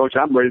season, Coach.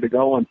 I'm ready to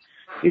go." And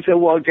he said,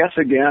 "Well, guess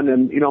again."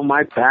 And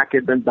my back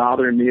had been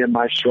bothering me and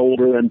my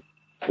shoulder, and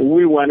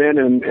we went in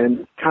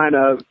and kind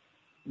of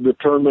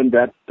determined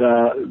that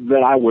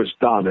I was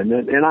done.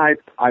 And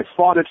I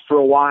fought it for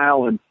a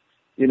while, and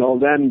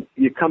then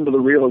you come to the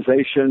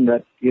realization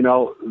that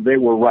they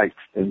were right,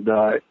 and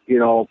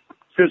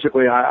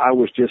physically I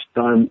was just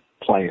done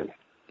playing.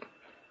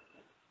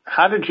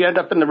 How did you end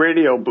up in the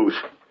radio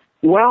booth?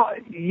 Well,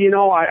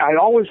 I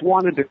always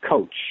wanted to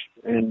coach.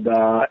 And,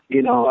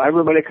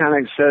 everybody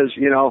kind of says,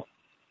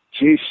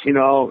 geez, you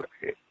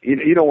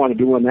don't want to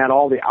do that.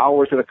 All the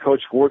hours that a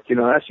coach worked,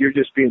 you're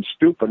just being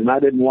stupid. And I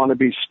didn't want to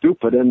be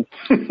stupid. And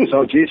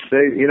so, geez,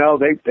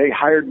 they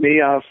hired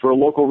me for a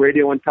local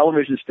radio and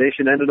television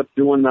station. Ended up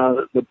doing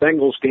the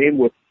Bengals game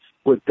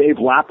with Dave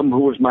Lapham,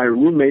 who was my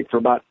roommate for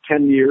about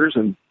 10 years,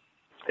 and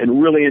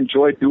really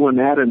enjoyed doing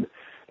that,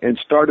 and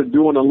started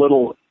doing a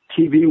little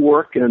TV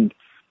work. And,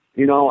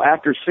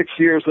 after 6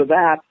 years of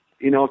that,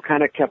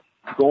 kind of kept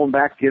going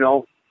back,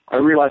 I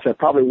realized I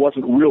probably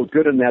wasn't real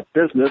good in that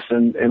business,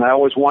 and I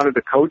always wanted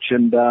to coach,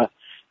 and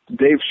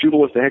Dave Shubel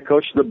was the head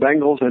coach of the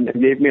Bengals and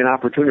gave me an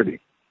opportunity.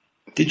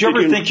 Did you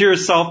ever think to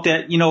yourself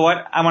that,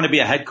 I want to be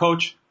a head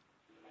coach?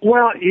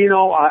 Well,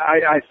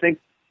 I think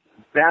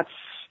that's,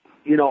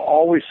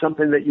 always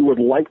something that you would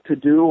like to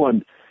do.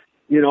 And,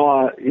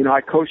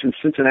 I coached in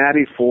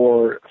Cincinnati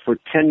for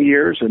 10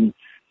 years, and,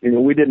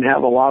 we didn't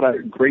have a lot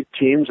of great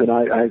teams. And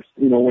I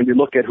when you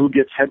look at who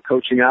gets head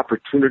coaching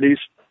opportunities,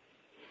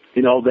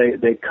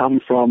 they come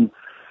from,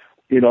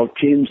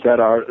 teams that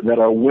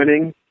are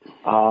winning.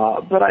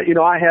 But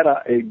I had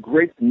a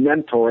great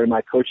mentor in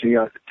my coaching,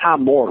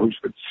 Tom Moore, who's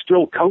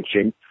still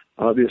coaching,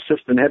 the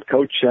assistant head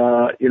coach,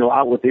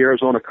 out with the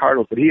Arizona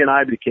Cardinals. But he and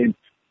I became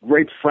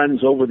great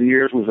friends over the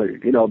years, was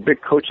a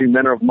big coaching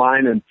mentor of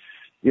mine. And,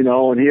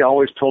 and he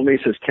always told me,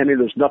 he says, Kenny,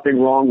 there's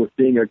nothing wrong with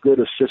being a good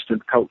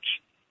assistant coach.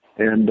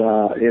 And,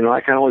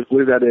 I kind of always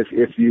believe that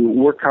if you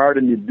work hard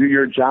and you do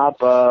your job,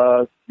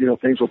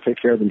 things will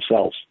take care of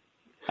themselves.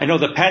 I know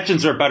the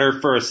pensions are better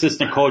for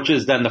assistant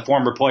coaches than the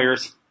former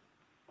players.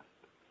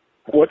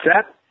 What's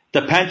that?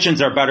 The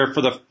pensions are better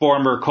for the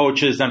former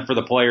coaches than for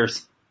the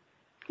players.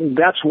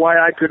 That's why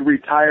I could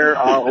retire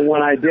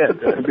when I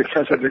did,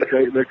 because of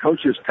the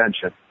coach's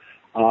pension.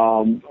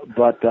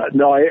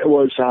 No, it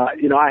was,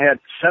 I had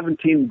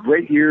 17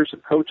 great years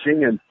of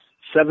coaching and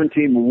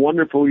 17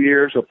 wonderful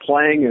years of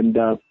playing, and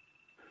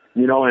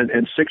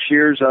 6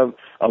 years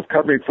of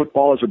covering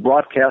football as a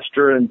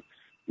broadcaster, and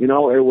it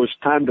was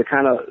time to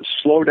kind of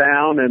slow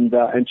down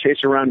and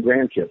chase around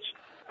grandkids.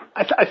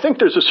 I think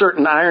there's a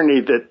certain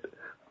irony that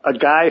a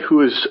guy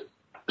who is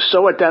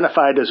so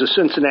identified as a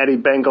Cincinnati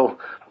Bengal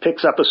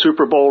picks up a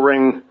Super Bowl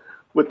ring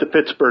with the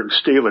Pittsburgh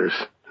Steelers.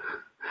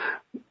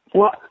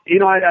 Well,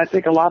 I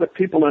think a lot of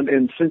people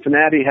in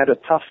Cincinnati had a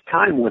tough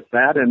time with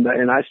that, and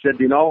I said,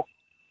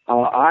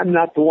 I'm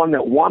not the one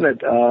that wanted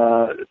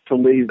to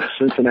leave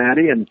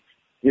Cincinnati, and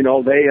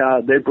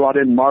they brought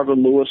in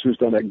Marvin Lewis, who's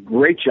done a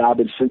great job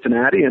in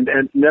Cincinnati, and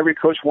every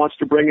coach wants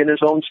to bring in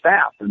his own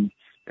staff, and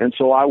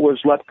so I was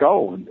let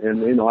go,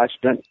 and I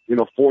spent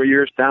 4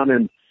 years down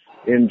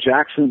in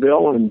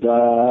Jacksonville, and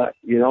at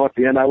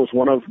the end I was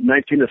one of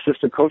 19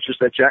 assistant coaches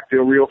that Jack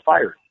Del Rio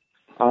fired,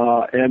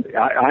 and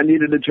I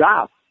needed a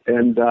job,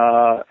 and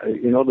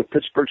the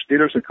Pittsburgh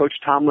Steelers and Coach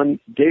Tomlin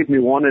gave me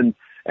one, and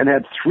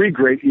had 3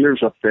 great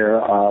years up there.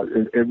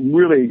 It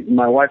really,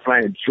 my wife and I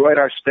enjoyed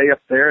our stay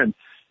up there, and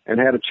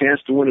had a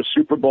chance to win a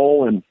Super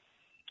Bowl. And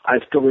I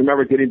still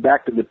remember getting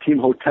back to the team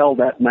hotel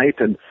that night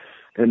and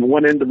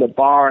went into the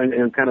bar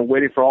and kind of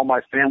waiting for all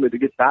my family to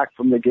get back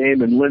from the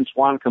game. And Lynn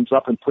Swann comes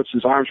up and puts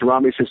his arms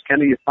around me and says,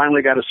 "Kenny, you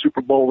finally got a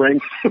Super Bowl ring,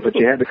 but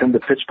you had to come to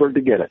Pittsburgh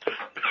to get it."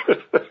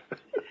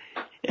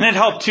 And it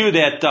helped, too,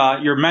 that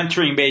your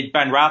mentoring made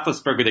Ben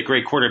Roethlisberger the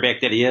great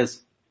quarterback that he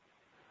is.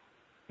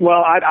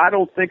 Well, I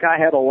don't think I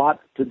had a lot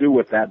to do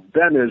with that.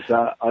 Ben is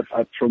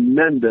a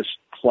tremendous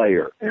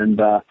player, and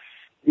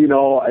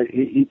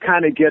he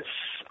kind of gets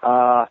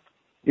the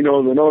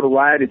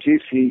notoriety.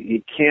 Geez,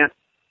 he can't.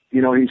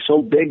 He's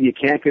so big you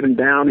can't get him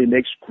down. He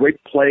makes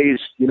great plays,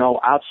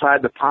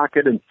 outside the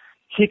pocket, and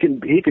he can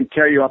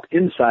tear you up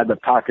inside the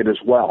pocket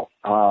as well.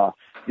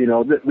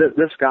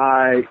 This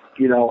guy,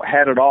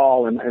 had it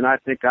all, and I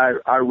think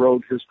I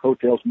rode his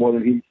coattails more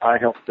than I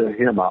helped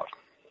him out.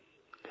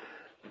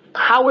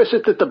 How is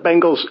it that the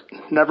Bengals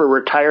never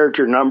retired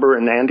your number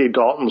and Andy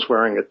Dalton's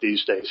wearing it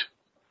these days?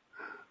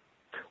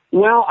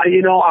 Well,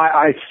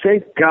 I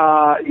think,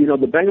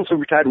 the Bengals have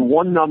retired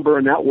one number,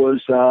 and that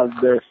was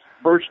their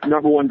first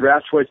number 1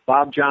 draft choice,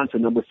 Bob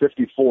Johnson, number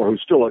 54,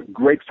 who's still a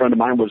great friend of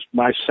mine, was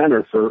my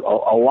center for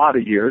a lot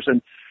of years.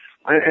 And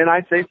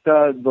I think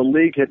the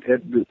league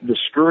had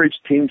discouraged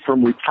teams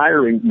from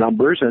retiring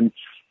numbers, and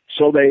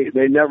so they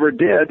never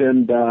did.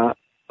 And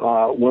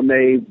when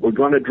they were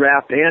going to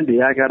draft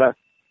Andy, I got a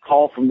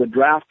call from the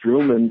draft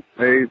room, and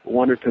they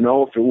wanted to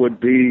know if it would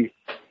be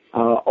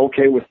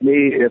okay with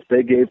me if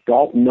they gave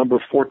Dalton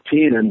number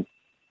 14. And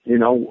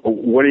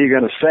what are you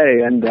going to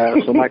say? And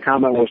so my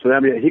comment was to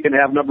them, he can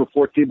have number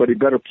 14, but he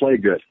better play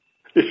good.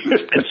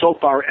 and so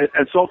far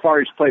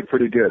he's played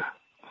pretty good.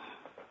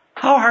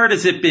 How hard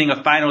is it being a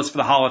finalist for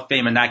the Hall of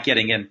Fame and not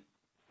getting in?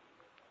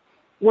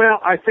 Well,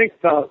 I think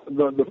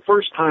the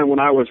first time when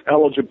I was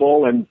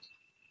eligible and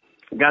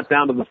got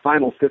down to the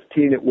final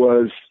 15, it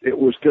was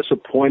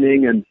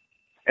disappointing, and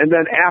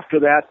then after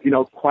that,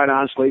 quite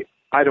honestly,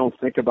 I don't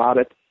think about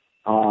it.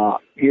 I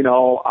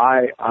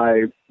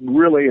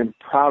really am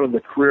proud of the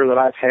career that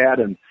I've had,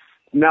 and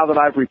now that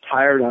I've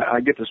retired, I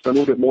get to spend a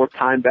little bit more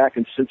time back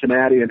in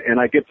Cincinnati, and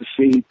I get to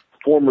see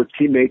former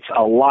teammates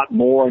a lot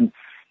more, and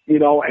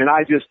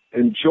I just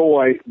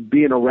enjoy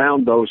being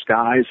around those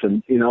guys,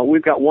 and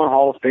we've got one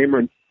Hall of Famer,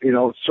 and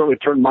certainly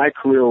turned my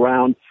career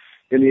around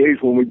in the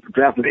age when we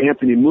drafted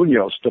Anthony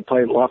Munoz to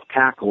play left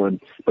tackle,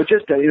 but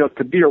just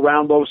to be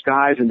around those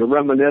guys and to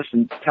reminisce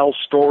and tell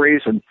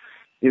stories, and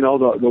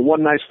the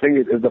one nice thing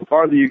is the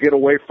farther you get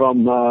away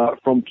from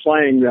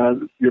playing,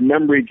 your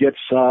memory gets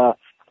a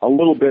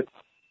little bit,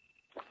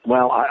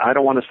 well, I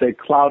don't want to say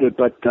clouded,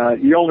 but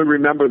you only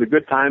remember the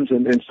good times,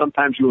 and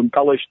sometimes you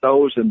embellish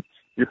those, and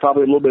you're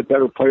probably a little bit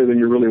better player than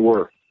you really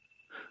were.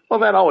 Well,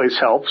 that always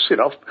helps,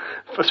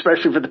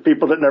 especially for the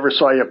people that never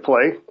saw you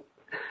play.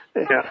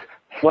 Yeah.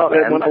 Well,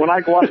 when I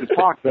go out to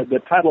talk,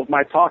 the title of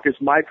my talk is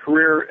 "My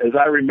Career as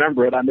I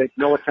Remember It." I make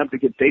no attempt to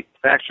get dates,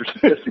 facts, or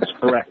statistics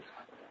correct.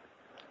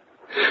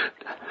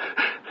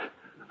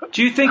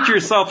 Do you think to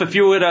yourself, if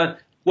you would have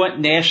went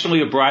nationally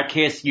or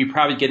broadcasting, you'd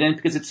probably get in?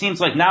 Because it seems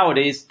like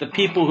nowadays the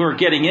people who are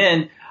getting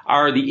in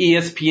are the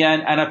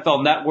ESPN,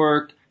 NFL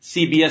Network,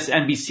 CBS,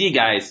 NBC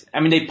guys.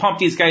 I mean, they pump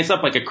these guys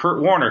up like a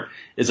Kurt Warner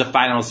is a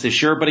finalist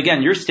this year. But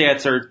again, your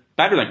stats are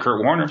better than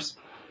Kurt Warner's.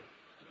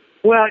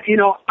 Well,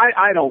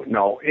 I don't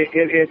know.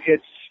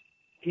 It's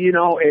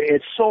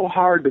so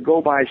hard to go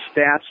by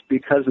stats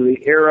because of the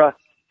era,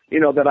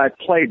 that I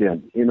played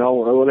in.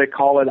 What they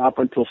call it up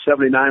until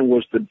 79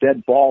 was the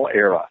dead ball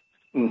era.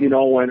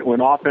 Mm-hmm.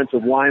 When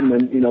offensive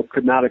linemen,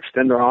 could not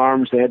extend their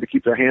arms, they had to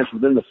keep their hands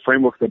within the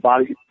framework of the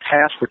body.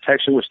 Pass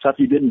protection was tough.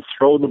 You didn't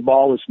throw the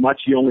ball as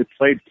much. You only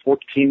played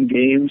 14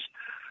 games.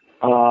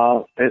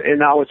 And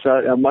now it's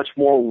a much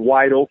more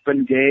wide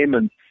open game,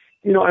 and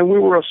we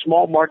were a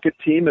small market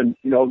team, and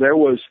there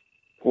was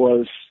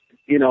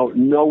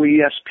no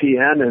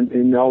ESPN,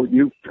 and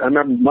I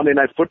remember Monday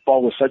Night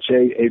Football was such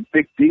a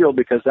big deal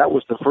because that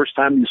was the first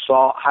time you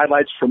saw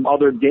highlights from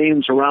other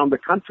games around the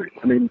country.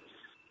 I mean,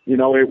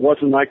 it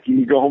wasn't like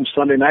you go home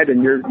Sunday night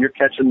and you're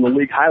catching the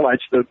league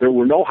highlights. There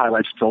were no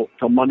highlights till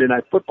Monday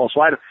Night Football.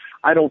 So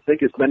I don't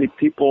think as many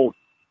people,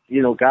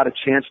 got a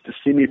chance to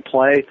see me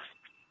play.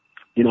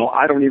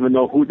 I don't even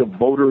know who the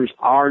voters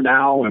are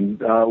now and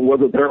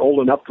whether they're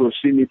old enough to have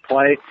seen me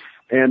play.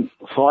 And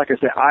so, like I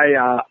say,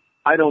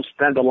 I don't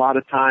spend a lot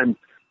of time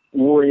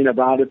worrying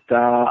about it.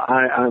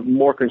 I'm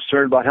more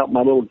concerned about helping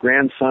my little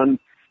grandson,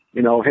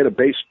 hit a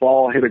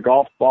baseball, hit a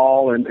golf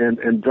ball,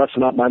 and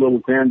dressing up my little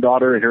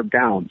granddaughter in her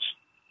gowns.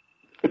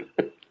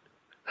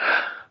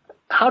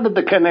 How did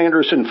the Ken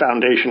Anderson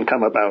Foundation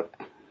come about?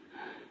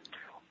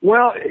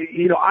 Well,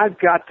 I've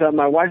got,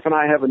 my wife and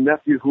I have a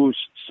nephew who's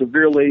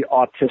severely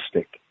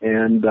autistic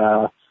and,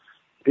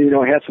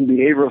 had some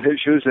behavioral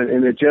issues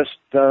and it just,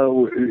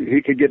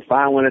 he could get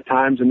violent at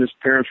times and his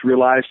parents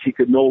realized he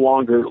could no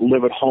longer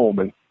live at home.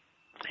 And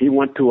he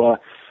went to a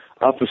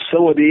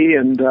facility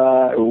and,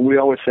 we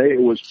always say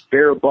it was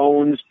bare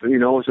bones, it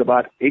was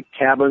about 8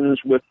 cabins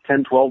with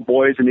 10, 12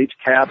 boys in each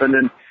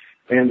cabin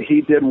and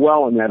he did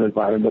well in that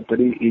environment, but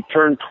he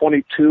turned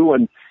 22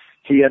 and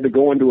he had to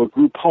go into a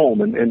group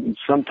home and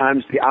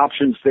sometimes the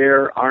options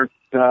there aren't,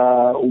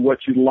 what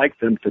you'd like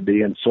them to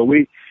be. And so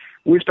we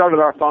started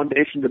our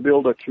foundation to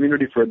build a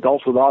community for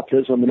adults with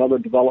autism and other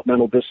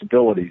developmental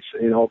disabilities,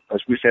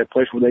 as we say, a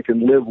place where they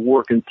can live,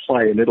 work, and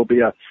play. And it'll be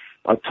a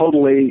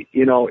totally,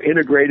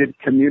 integrated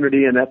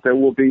community and that there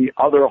will be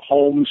other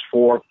homes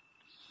for,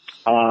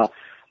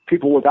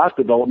 people without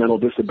developmental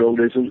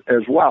disabilities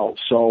as well.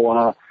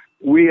 So,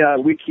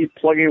 we keep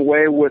plugging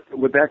away with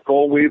that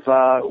goal. We've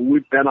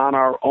been on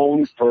our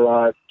own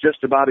for,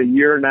 just about a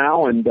year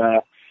now and,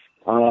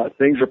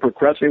 things are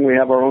progressing. We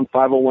have our own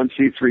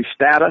 501c3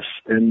 status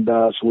and,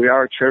 so we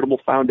are a charitable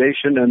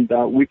foundation and,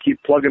 we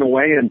keep plugging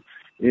away and,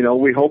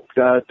 we hope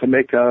to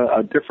make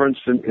a difference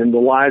in the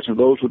lives of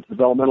those with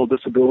developmental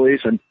disabilities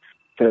and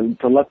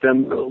to let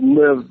them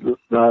live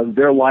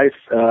their life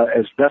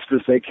as best as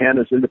they can,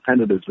 as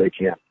independent as they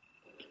can.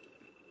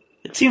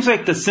 It seems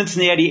like the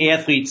Cincinnati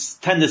athletes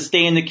tend to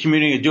stay in the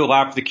community and do a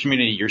lot for the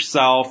community.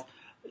 Yourself,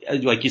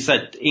 like you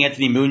said,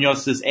 Anthony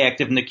Munoz is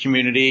active in the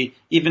community.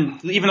 Even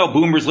though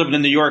Boomer's living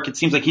in New York, it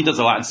seems like he does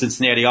a lot in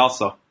Cincinnati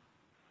also.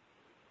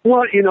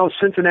 Well,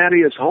 Cincinnati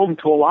is home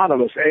to a lot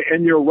of us,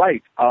 and you're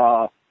right.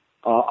 A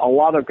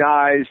lot of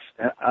guys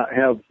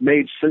have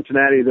made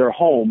Cincinnati their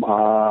home.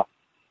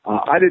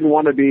 I didn't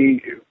want to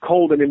be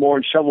cold anymore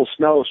and shovel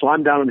snow, so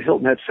I'm down in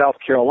Hilton Head, South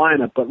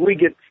Carolina. But we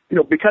get,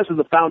 because of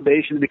the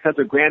foundation, because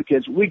of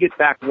grandkids, we get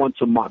back once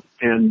a month.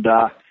 And,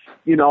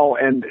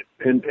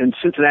 and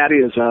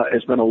Cincinnati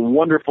has been a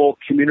wonderful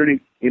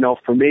community,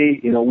 for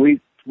me.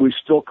 We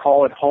still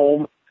call it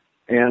home.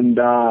 And,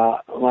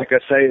 like I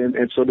say,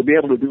 and so to be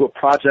able to do a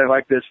project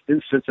like this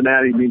in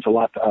Cincinnati means a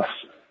lot to us.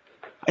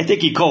 I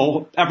think you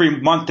go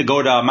every month to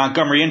go to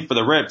Montgomery Inn for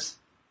the ribs.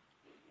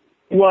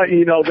 Well,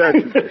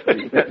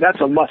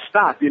 that's a must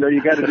stop.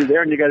 You got to do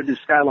there and you got to do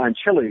Skyline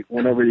Chili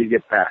whenever you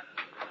get back.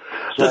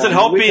 So, Does it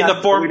help being the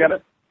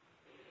former?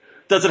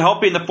 Does it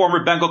help being the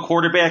former Bengal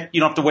quarterback? You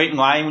don't have to wait in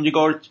line when you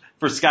go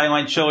for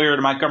Skyline Chili or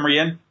to Montgomery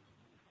Inn?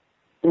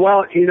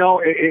 Well,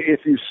 if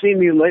you've seen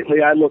me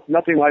lately, I look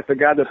nothing like the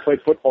guy that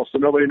played football, so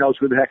nobody knows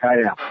who the heck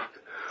I am.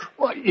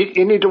 Well,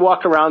 you need to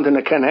walk around in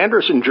a Ken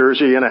Anderson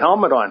jersey and a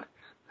helmet on.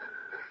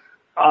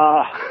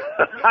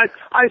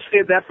 I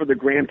say that for the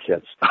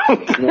grandkids.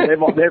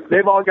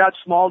 They've all got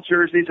small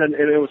jerseys, and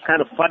it was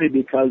kind of funny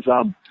because,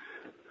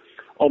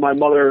 my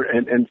mother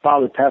and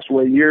father passed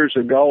away years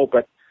ago,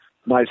 but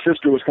my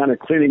sister was kind of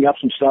cleaning up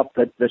some stuff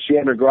that she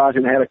had in her garage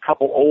and had a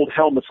couple old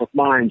helmets of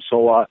mine.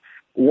 So,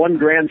 one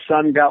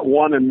grandson got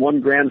one and one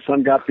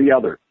grandson got the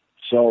other.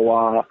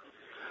 So,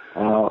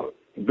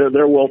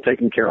 they're well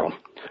taken care of.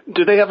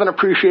 Do they have an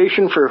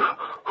appreciation for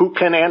who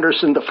Ken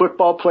Anderson, the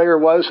football player,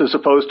 was as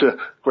opposed to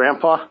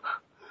Grandpa?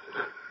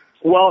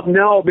 Well,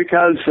 no,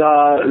 because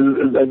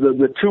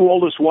the two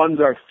oldest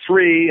ones are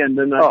 3, and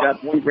then I've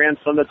got one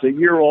grandson that's a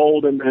year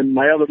old, and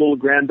my other little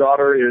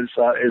granddaughter is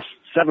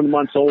 7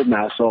 months old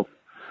now. So,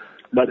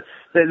 but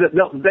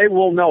they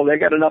will know. They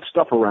got enough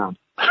stuff around.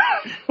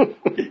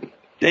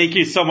 Thank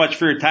you so much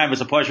for your time. It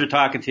was a pleasure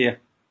talking to you.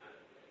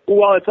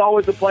 Well, it's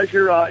always a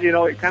pleasure.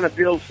 It kind of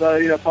feels,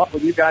 talking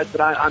with you guys, but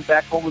I'm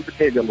back home in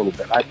Batavia a little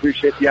bit. I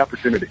appreciate the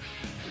opportunity.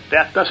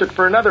 That does it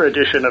for another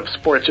edition of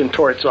Sports and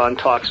Torts on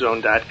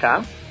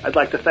TalkZone.com. I'd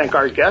like to thank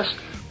our guests,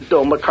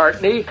 Bill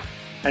McCartney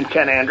and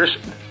Ken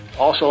Anderson.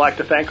 Also like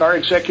to thank our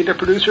executive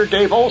producer,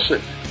 Dave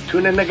Olson.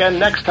 Tune in again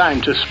next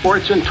time to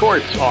Sports and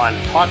Torts on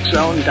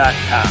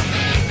TalkZone.com.